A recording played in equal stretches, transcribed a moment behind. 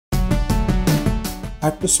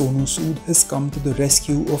Actor Sonu Sood has come to the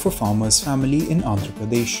rescue of a farmer's family in Andhra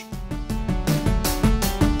Pradesh.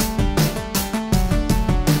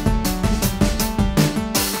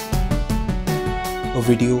 A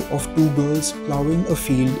video of two girls ploughing a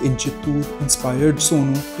field in Chittoor inspired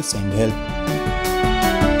Sonu to send help.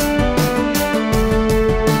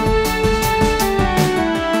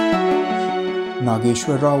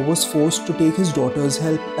 Nageswara Rao was forced to take his daughter's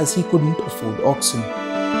help as he couldn't afford oxen.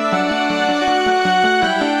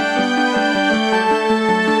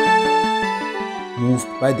 Moved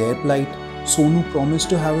by their plight, Sonu promised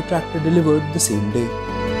to have a tractor delivered the same day.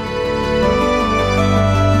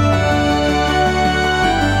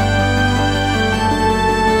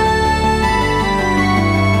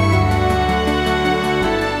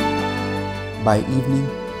 By evening,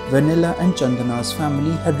 Vennela and Chandana's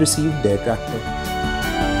family had received their tractor.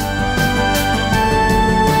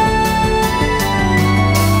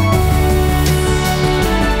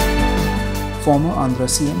 Former Andhra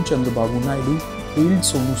CM Chandrababu Naidu hailed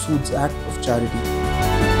Sonu Sood's act of charity.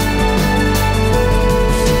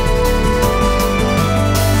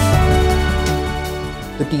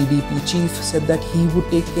 The TDP chief said that he would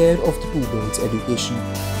take care of the two girls' education.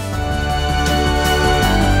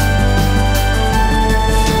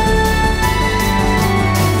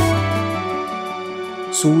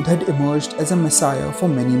 Sood had emerged as a messiah for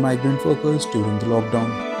many migrant workers during the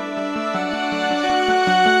lockdown.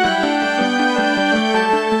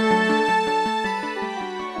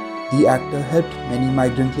 The actor helped many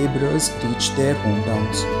migrant labourers reach their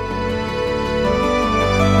hometowns.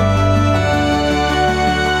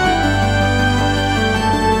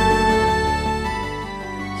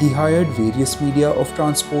 He hired various media of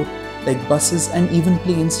transport like buses and even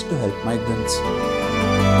planes to help migrants.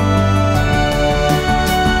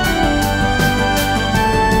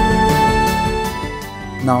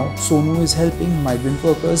 Now, Sonu is helping migrant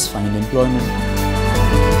workers find employment.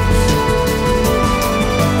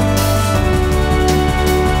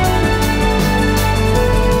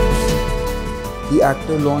 The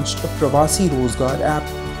actor launched a Pravasi Rojgar app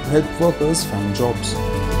to help workers find jobs.